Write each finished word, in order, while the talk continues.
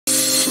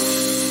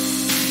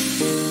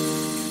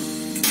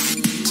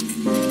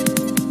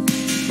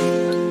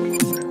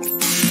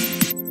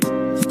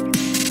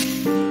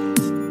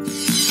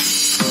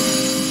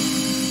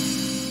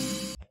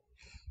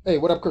Hey,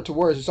 what up, Crypto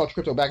Warriors? It's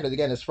Sgt.Crypto back at it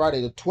again. It's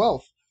Friday, the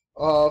 12th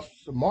of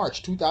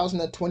March,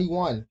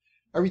 2021.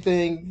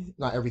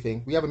 Not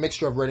everything. We have a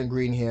mixture of red and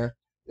green here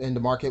in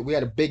the market. We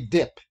had a big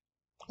dip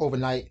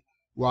overnight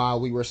while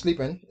we were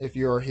sleeping, if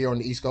you're here on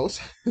the East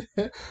Coast.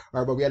 All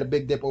right, but we had a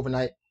big dip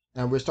overnight,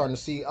 and we're starting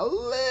to see a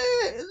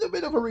little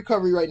bit of a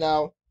recovery right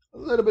now. A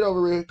little bit of a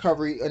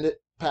recovery in the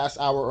past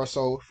hour or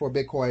so for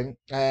Bitcoin.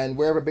 And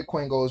wherever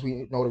Bitcoin goes,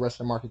 we know the rest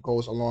of the market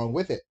goes along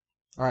with it.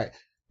 All right,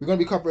 we're going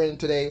to be covering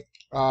today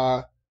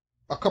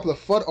a couple of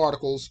FUD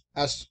articles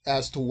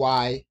as to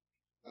why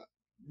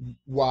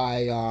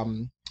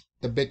the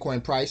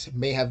Bitcoin price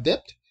may have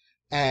dipped,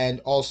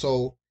 and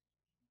also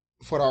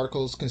FUD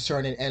articles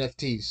concerning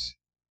NFTs.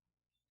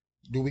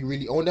 Do we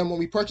really own them when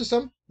we purchase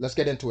them? Let's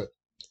get into it.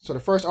 So the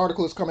first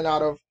article is coming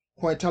out of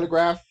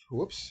Cointelegraph.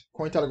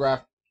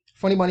 Cointelegraph.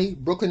 Funny money.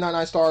 Brooklyn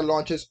 99 star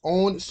launches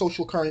own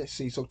social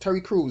currency. So Terry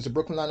Crews, the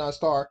Brooklyn 99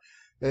 star,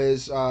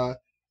 is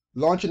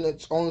launching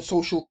its own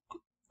social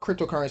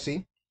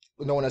cryptocurrency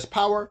known as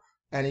Power.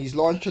 And he's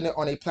launching it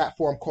on a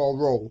platform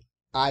called Roll.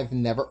 I've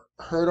never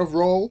heard of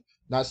Roll.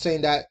 Not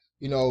saying that,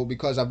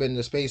 because I've been in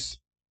the space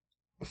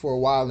for a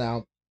while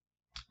now,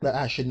 that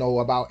I should know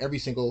about every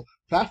single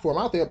platform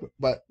out there,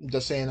 but I'm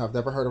just saying I've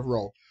never heard of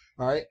Roll.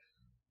 All right.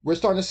 We're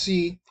starting to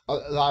see a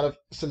lot of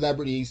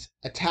celebrities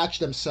attach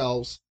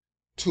themselves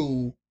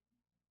to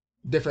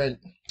different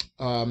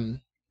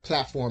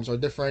platforms or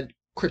different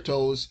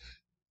cryptos,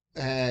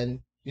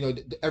 and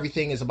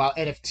everything is about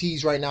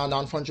NFTs right now,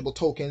 non-fungible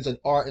tokens and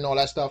art and all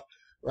that stuff.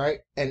 Right,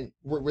 and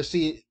we're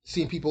seeing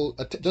people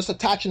just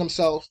attaching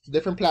themselves to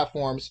different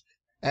platforms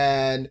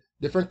and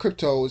different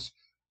cryptos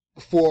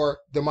for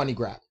the money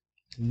grab.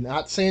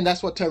 Not saying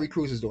that's what Terry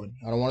Crews is doing.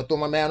 I don't want to throw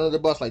my man under the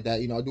bus like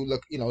that. I do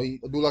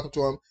look up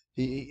to him.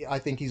 I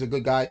think he's a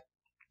good guy,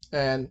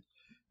 and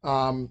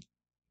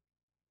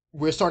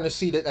we're starting to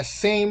see that the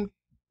same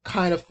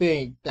kind of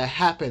thing that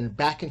happened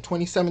back in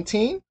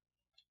 2017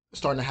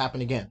 starting to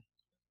happen again.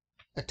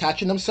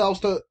 Attaching themselves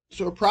to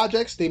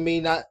projects they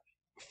may not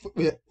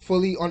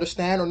fully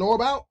understand or know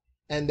about,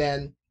 and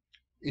then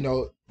a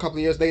couple of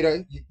years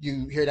later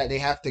you hear that they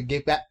have to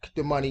give back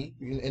the money.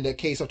 In the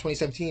case of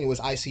 2017, it was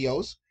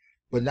ICOs,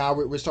 but now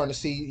we're starting to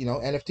see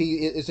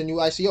NFT is the new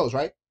ICOs,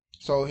 right?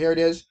 So here it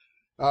is,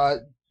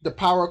 the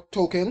Power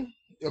token.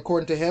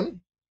 According to him,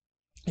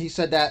 he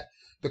said that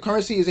the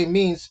currency is a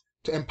means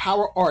to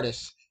empower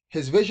artists.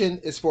 His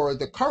vision is for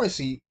the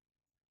currency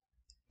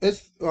is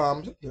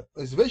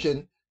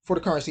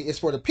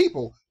for the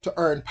people to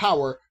earn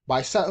power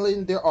by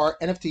selling their art,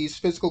 NFTs,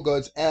 physical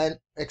goods, and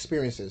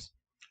experiences.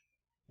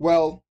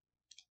 Well,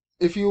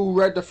 if you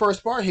read the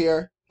first part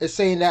here, it's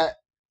saying that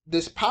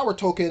this Power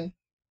token,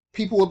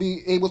 people will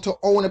be able to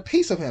own a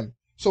piece of him.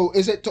 So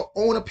is it to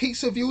own a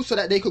piece of you so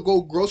that they could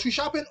go grocery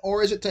shopping,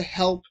 or is it to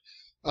help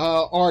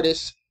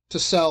artists to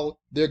sell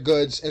their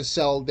goods and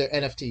sell their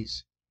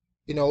NFTs?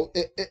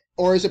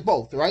 Or is it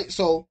both, right?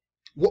 So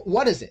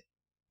what is it?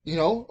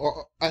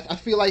 Or I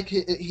feel like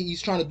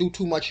he's trying to do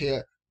too much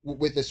here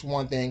with this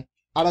one thing.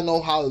 I don't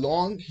know how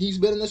long he's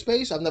been in the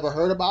space. I've never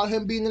heard about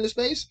him being in the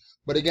space.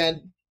 But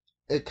again,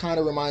 it kind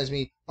of reminds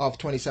me of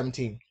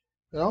 2017.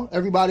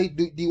 Everybody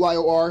do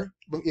DYOR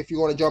if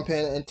you want to jump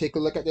in and take a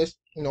look at this.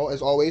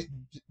 As always,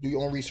 do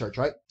your own research,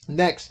 right?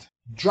 Next,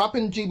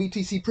 dropping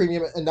GBTC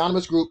premium.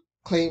 Anonymous group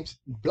claims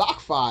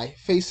BlockFi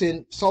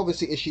facing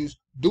solvency issues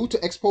due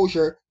to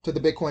exposure to the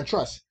Bitcoin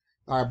Trust.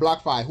 All right,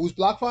 BlockFi. Who's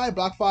BlockFi?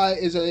 BlockFi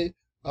is a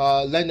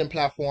lending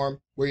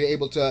platform where you're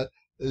able to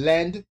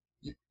lend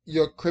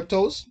your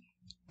cryptos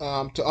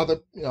to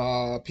other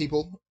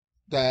people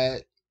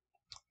that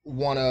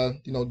want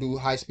to do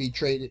high-speed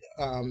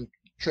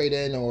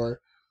trade-in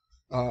or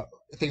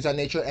things of that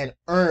nature, and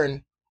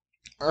earn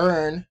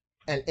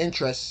an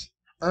interest,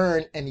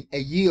 earn a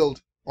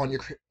yield on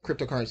your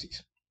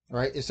cryptocurrencies. All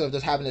right, instead of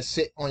just having it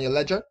sit on your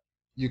ledger,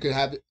 you could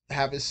have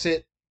it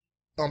sit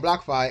on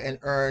BlockFi and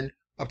earn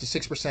up to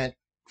 6%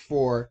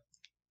 for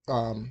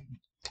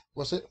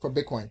for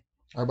Bitcoin.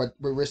 All right,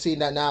 but we're seeing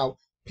that now.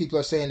 People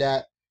are saying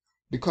that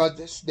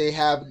because they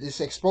have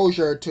this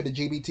exposure to the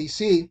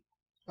GBTC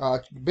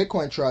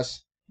Bitcoin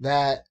Trust,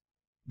 that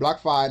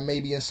BlockFi may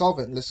be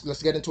insolvent.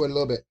 Let's get into it a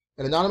little bit.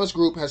 An anonymous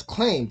group has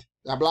claimed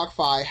that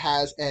BlockFi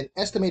has an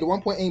estimated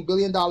 $1.8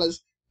 billion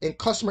in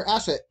customer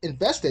asset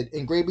invested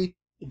in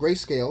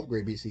Grayscale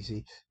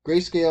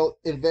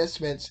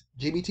Investments.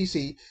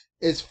 GBTC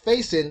is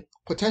facing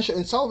potential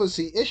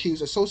insolvency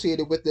issues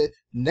associated with the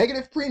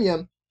negative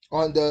premium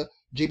on the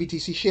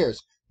GBTC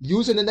shares.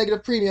 Using the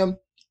negative premium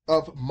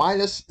of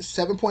minus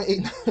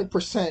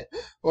 7.89%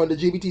 on the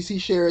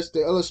GBTC shares to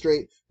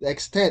illustrate the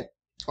extent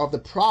of the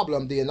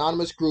problem, the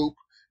anonymous group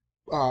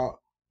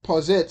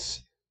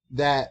posits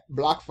that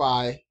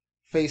BlockFi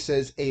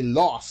faces a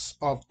loss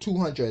of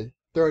 $232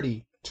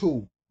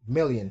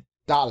 million.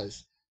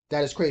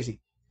 That is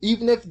crazy.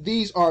 Even if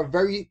these are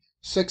very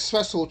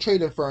successful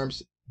trading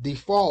firms,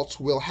 defaults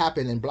will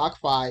happen, and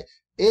BlockFi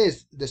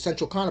is the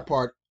central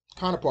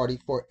counterparty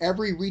for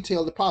every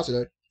retail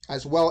depositor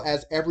as well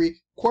as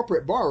every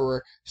corporate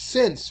borrower,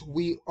 since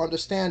we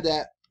understand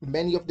that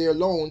many of their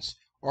loans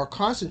or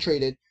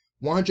concentrated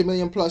 100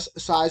 million plus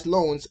size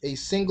loans, a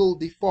single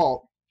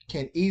default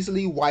can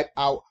easily wipe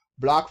out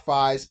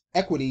BlockFi's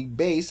equity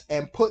base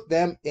and put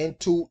them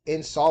into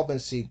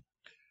insolvency.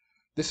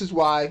 This is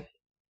why,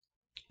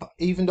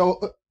 even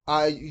though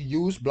I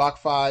use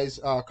BlockFi's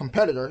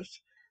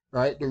competitors,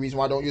 right? The reason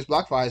why I don't use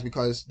BlockFi is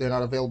because they're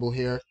not available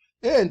here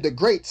in the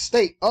great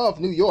state of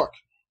New York.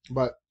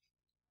 But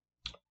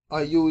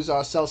I use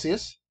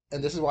Celsius,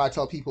 and this is why I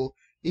tell people,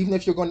 even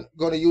if you're going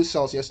to use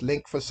Celsius,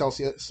 link for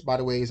Celsius, by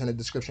the way, is in the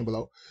description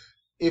below.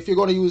 If you're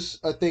going to use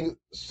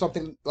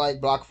something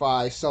like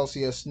BlockFi,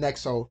 Celsius,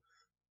 Nexo,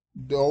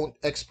 don't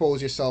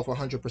expose yourself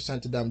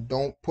 100% to them.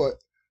 Don't put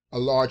a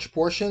large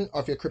portion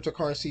of your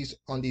cryptocurrencies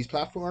on these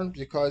platforms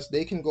because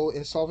they can go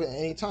insolvent at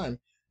any time.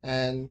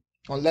 And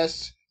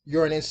unless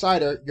you're an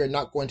insider, you're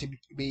not going to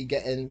be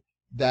getting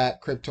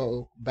that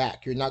crypto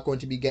back. You're not going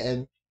to be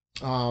getting,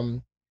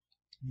 you're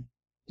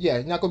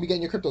not going to be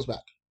getting your cryptos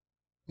back.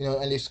 You know,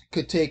 and this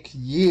could take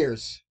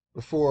years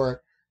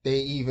before they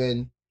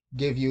even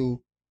give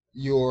you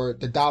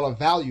the dollar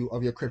value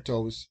of your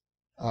cryptos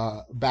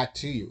back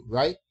to you,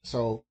 right?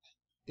 So,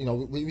 you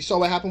know, we saw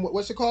what happened.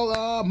 What's it called?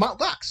 Mt.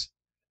 Gox.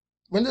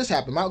 When did this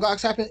happen? Mt.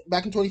 Gox happened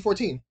back in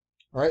 2014.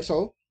 All right,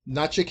 so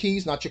not your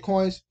keys, not your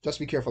coins. Just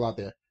be careful out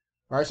there.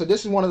 All right, so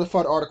this is one of the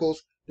FUD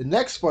articles. The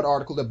next FUD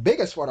article, the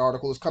biggest FUD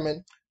article, is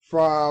coming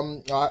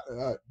from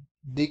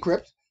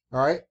Decrypt. All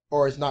right,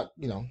 or it's not,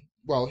 you know,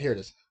 well, here it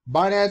is.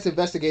 Binance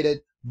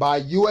investigated by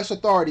U.S.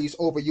 authorities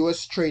over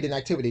U.S. trading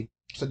activity.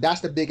 So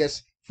that's the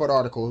biggest FUD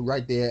article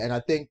right there. And I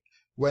think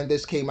when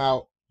this came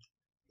out,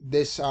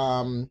 this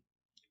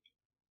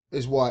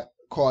is what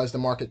caused the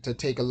market to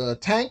take a little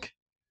tank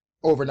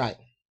overnight.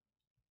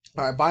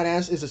 All right,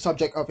 Binance is the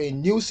subject of a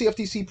new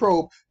CFTC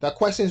probe that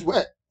questions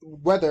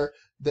whether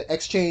the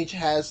exchange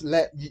has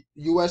let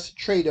U.S.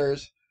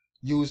 traders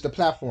use the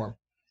platform.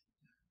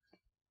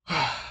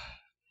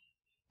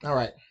 All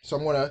right, so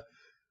I'm going to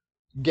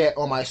get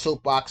on my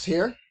soapbox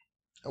here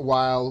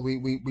while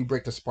we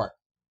break this apart.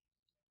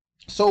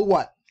 So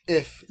what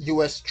if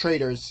U.S.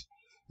 traders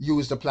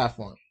use the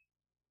platform?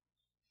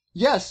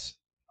 Yes,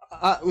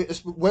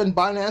 when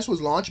Binance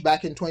was launched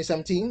back in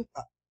 2017,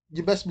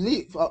 you best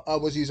believe I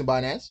was using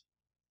Binance,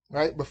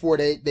 right? Before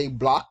they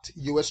blocked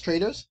U.S.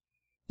 traders,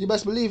 you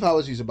best believe I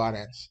was using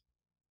Binance.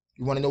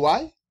 You want to know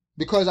why?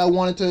 Because I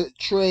wanted to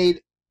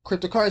trade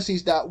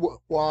cryptocurrencies that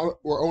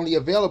were only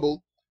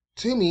available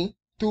to me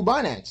through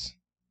Binance.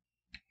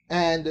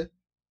 And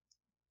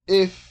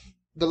if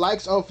the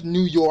likes of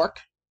New York,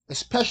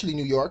 especially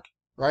New York,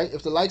 right?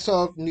 If the likes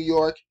of New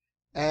York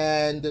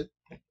and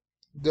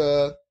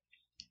the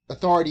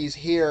authorities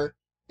here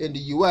in the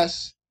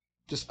US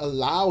just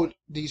allowed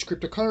these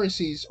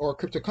cryptocurrencies or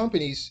crypto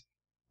companies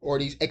or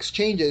these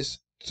exchanges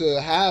to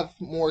have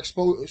more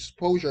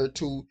exposure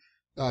to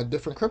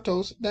different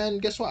cryptos, then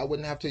guess what? I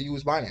wouldn't have to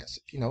use Binance.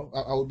 You know,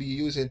 I would be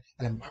using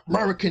an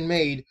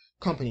American-made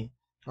company,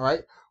 all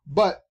right?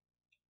 But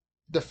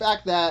the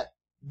fact that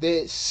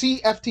the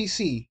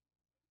CFTC,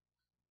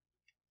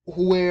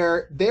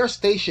 where they're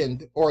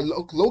stationed or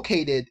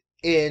located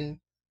in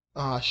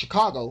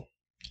Chicago,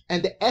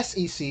 and the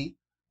SEC,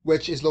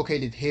 which is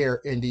located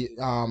here in the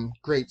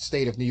great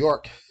state of New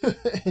York,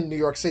 in New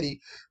York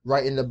City,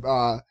 right in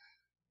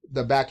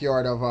the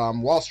backyard of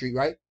Wall Street,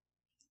 right?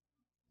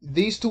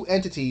 These two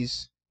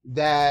entities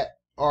that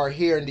are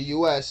here in the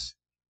U.S.,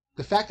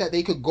 the fact that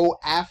they could go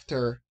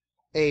after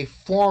a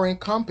foreign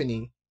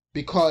company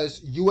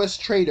because U.S.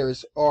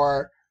 traders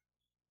are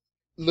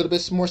a little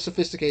bit more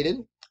sophisticated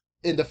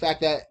in the fact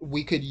that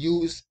we could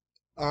use,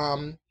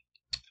 what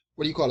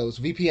do you call those?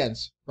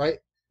 VPNs, right?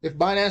 If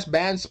Binance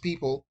bans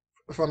people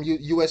from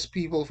U.S.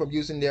 people from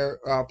using their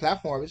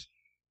platforms,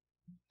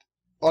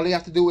 all they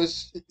have to do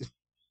is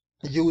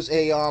use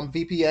a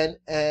VPN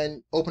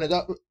and open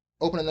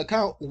an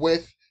account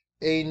with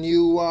a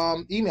new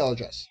email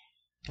address.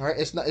 All right,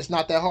 it's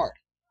not that hard.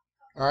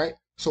 All right,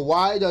 so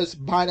why does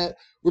Binance?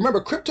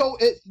 Remember, crypto.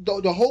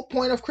 The whole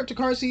point of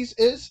cryptocurrencies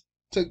is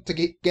to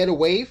get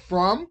away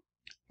from,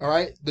 all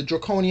right, the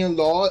draconian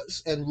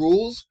laws and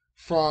rules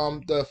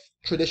from the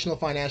traditional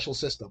financial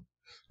system.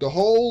 The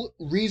whole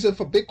reason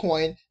for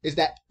Bitcoin is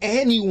that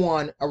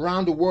anyone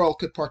around the world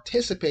could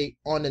participate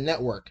on the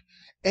network.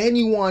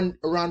 Anyone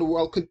around the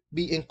world could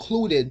be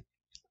included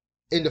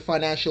in the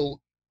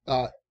financial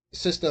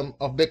system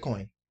of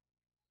Bitcoin.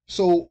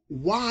 So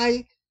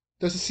why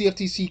does the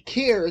CFTC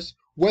cares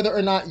whether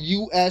or not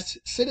U.S.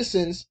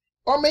 citizens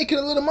are making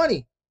a little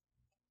money?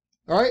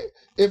 All right,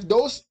 if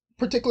those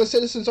particular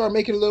citizens are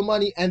making a little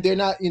money and they're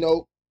not, you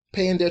know,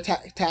 paying their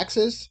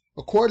taxes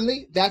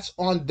accordingly, that's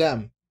on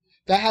them.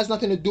 That has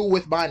nothing to do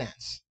with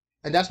Binance.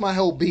 And that's my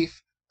whole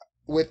beef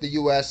with the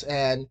U.S.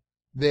 and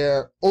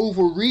their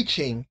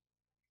overreaching,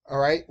 all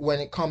right, when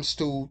it comes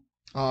to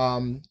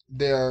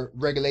their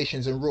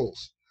regulations and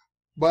rules.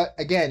 But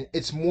again,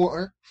 it's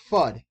more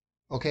FUD,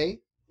 okay?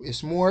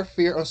 It's more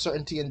fear,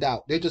 uncertainty, and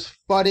doubt. They're just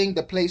FUDding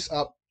the place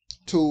up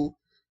to,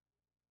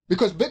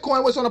 because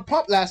Bitcoin was on a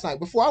pump last night.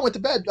 Before I went to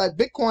bed, like,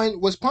 Bitcoin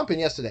was pumping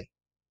yesterday.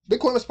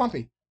 Bitcoin was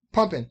pumping.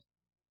 All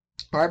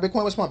right,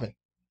 Bitcoin was pumping.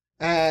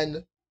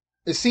 And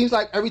it seems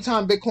like every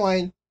time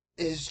Bitcoin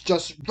is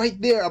just right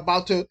there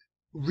about to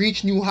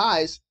reach new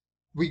highs,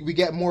 we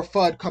get more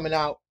FUD coming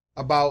out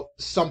about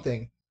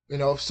something. You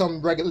know,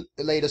 some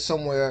regulator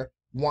somewhere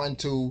wanting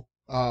to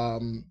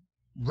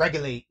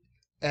regulate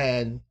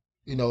and,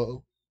 you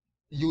know,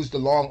 use the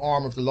long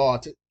arm of the law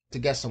to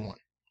get someone.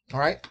 All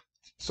right.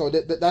 So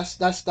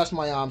that's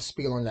my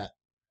spiel on that.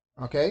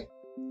 Okay.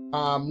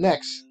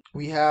 Next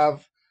we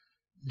have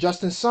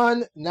Justin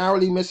Sun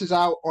narrowly misses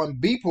out on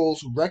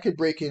Beeple's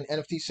record-breaking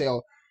NFT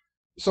sale.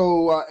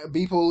 So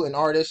Beeple, an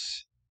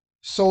artist,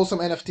 sold some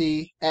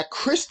NFT at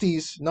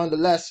Christie's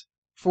nonetheless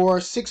for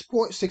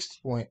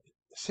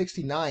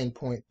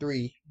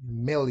 $69.3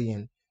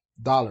 million.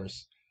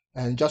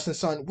 And Justin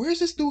Sun, where's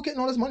this dude getting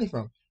all this money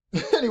from?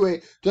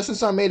 Anyway, Justin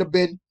Sun made a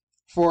bid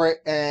for it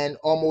and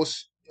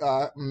almost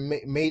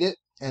made it,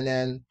 and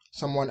then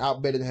someone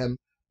outbidded him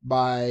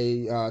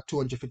by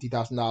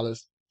 $250,000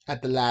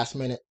 at the last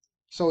minute.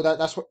 So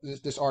that's what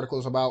this article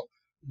is about.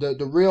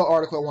 The real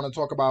article I want to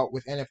talk about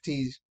with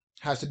NFTs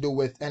has to do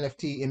with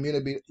NFT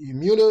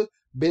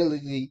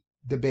immutability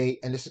debate,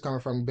 and this is coming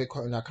from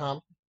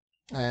Bitcoin.com.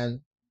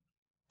 And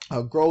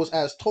grows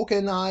as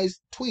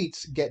tokenized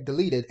tweets get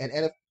deleted and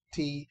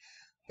NFT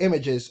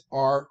images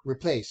are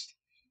replaced.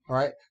 All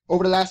right.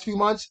 Over the last 2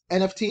 years,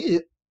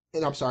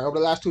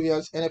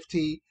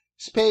 NFT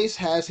space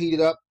has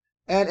heated up,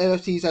 and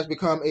NFTs has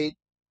become a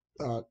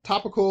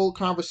topical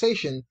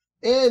conversation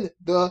in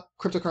the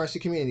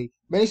cryptocurrency community.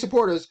 Many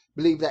supporters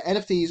believe that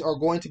NFTs are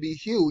going to be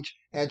huge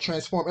and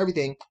transform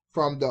everything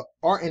from the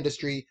art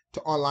industry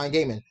to online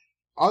gaming.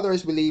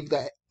 Others believe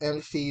that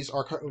NFTs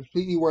are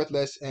completely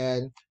worthless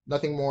and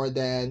nothing more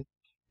than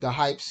the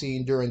hype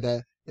seen during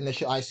the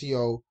initial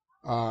ICO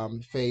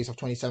phase of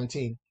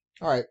 2017.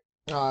 All right,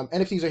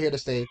 NFTs are here to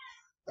stay,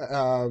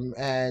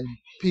 and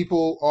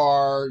people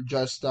are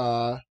just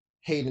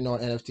hating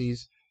on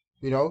NFTs.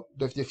 You know,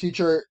 the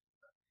future.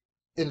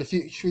 In the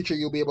future,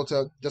 you'll be able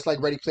to, just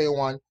like Ready Player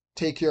One,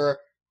 take your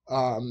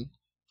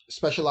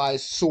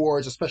specialized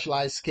swords or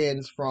specialized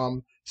skins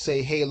from,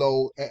 say,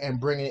 Halo and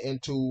bring it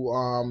into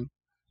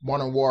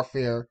Modern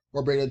Warfare,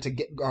 or bring it into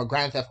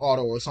Grand Theft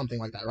Auto or something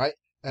like that, right?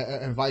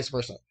 And vice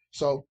versa.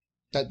 So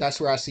that's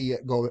where I see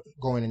it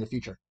going in the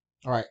future.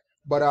 All right,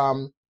 but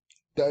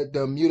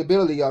the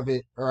mutability of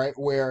it, all right,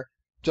 where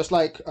just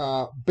like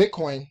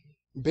Bitcoin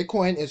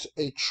is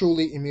a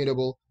truly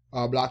immutable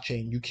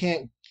blockchain. You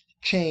can't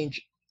change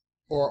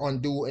or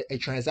undo a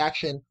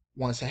transaction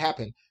once it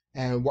happened.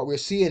 And what we're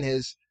seeing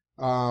is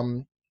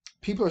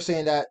people are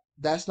saying that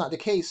that's not the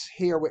case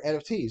here with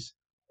NFTs.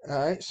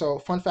 All right. So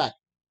fun fact,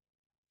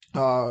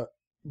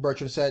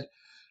 Bertrand said,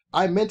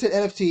 I minted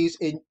NFTs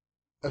in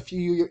a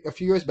few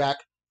years back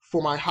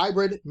for my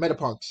hybrid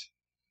Metapunks.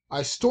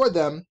 I stored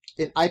them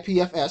in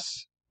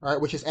IPFS, all right,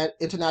 which is an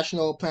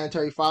International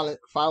Planetary File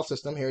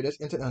System. Here it is,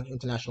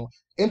 International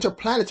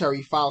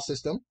Interplanetary File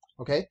System.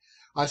 Okay.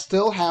 I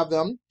still have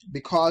them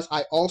because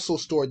I also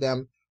stored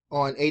them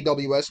on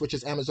AWS, which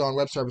is Amazon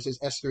Web Services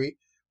S3.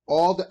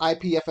 All the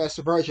IPFS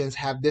versions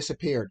have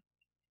disappeared.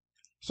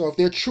 So if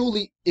they're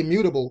truly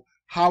immutable,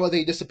 how are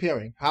they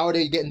disappearing? How are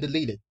they getting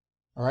deleted?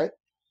 All right.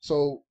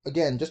 So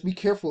again, just be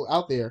careful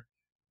out there.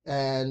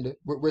 And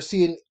we're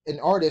seeing an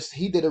artist,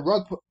 he did a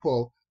rug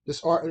pull.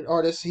 This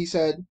artist, he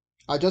said,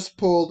 I just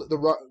pulled the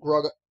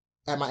rug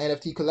at my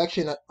NFT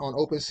collection on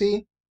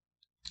OpenSea.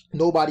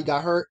 Nobody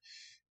got hurt.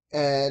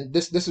 And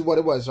this is what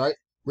it was, right?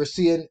 We're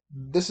seeing,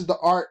 this is the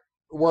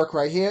artwork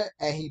right here,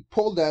 and he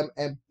pulled them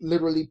and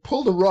literally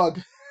pulled the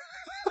rug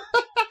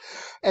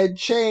and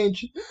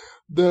changed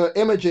the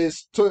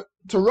images to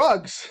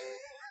rugs.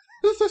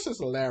 This is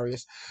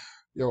hilarious.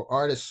 Yo,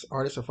 artists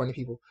are funny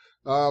people.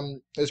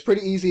 It's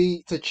pretty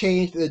easy to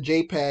change the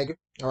JPEG,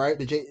 all right?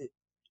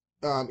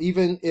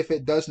 Even if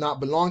it does not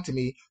belong to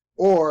me,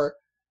 or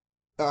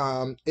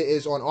it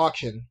is on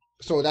auction.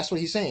 So that's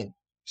what he's saying.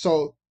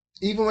 So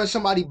even when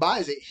somebody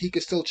buys it, he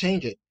could still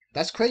change it.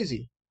 That's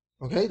crazy.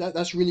 Okay,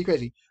 that's really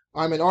crazy.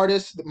 I'm an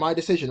artist, my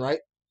decision, right?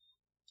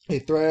 A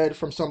thread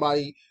from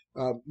somebody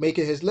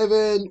making his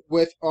living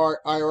with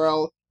art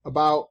IRL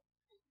about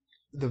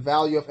the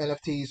value of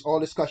NFTs. All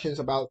discussions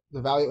about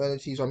the value of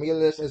NFTs are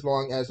meaningless as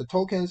long as the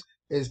tokens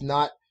is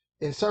not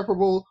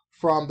inseparable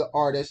from the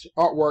artist's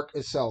artwork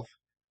itself.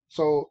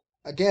 So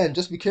again,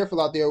 just be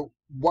careful out there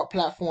what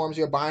platforms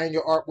you're buying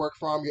your artwork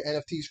from, your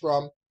NFTs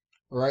from,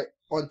 all right?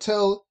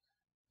 Until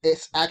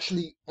it's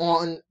actually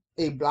on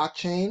a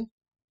blockchain,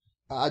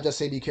 I just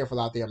say be careful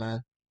out there,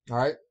 man. All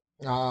right.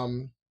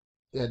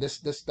 Yeah,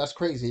 that's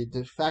crazy.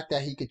 The fact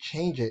that he could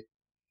change it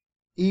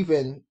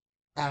even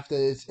after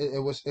it's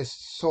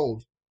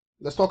sold.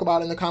 Let's talk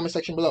about it in the comment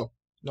section below.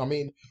 I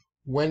mean,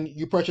 when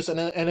you purchase an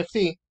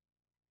NFT,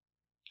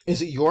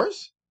 is it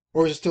yours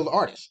or is it still the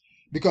artist?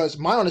 Because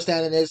my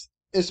understanding is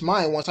it's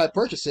mine once I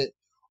purchase it,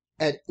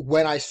 and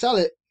when I sell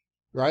it,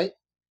 right,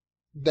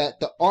 that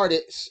the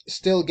artist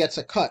still gets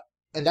a cut.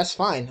 And that's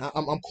fine.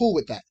 I'm cool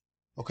with that.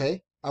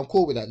 Okay, I'm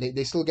cool with that.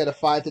 They still get a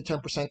 5 to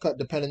 10% cut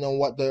depending on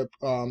what the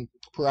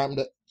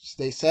parameters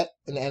they set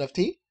in the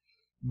NFT.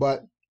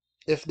 But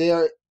if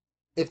they're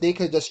if they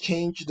could just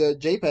change the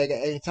JPEG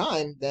at any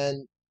time,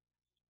 then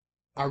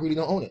I really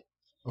don't own it.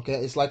 Okay,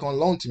 it's like on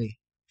loan to me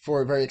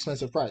for a very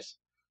expensive price.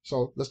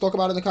 So let's talk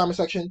about it in the comment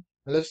section,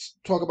 and let's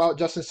talk about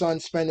Justin Sun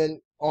spending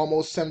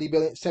almost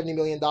 $70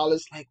 million.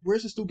 Like,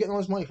 where's this dude getting all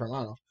his money from?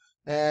 I don't know.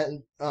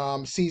 And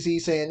CZ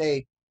saying,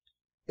 hey,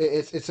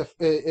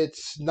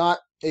 it's not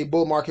a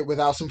bull market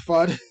without some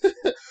FUD.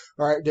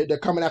 All right, they're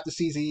coming after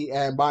CZ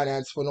and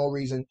Binance for no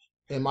reason,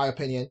 in my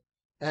opinion.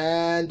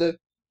 And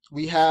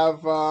we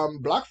have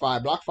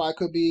BlockFi. BlockFi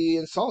could be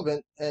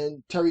insolvent,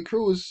 and Terry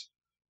Crews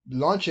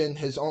launching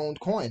his own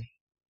coin.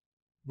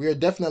 We are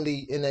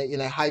definitely in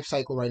a hype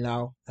cycle right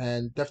now,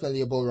 and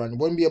definitely a bull run. It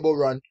wouldn't be a bull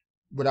run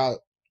without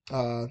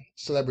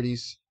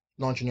celebrities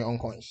launching their own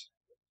coins.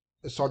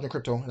 It's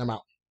Sgt.Crypto, and I'm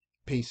out.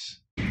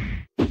 Peace.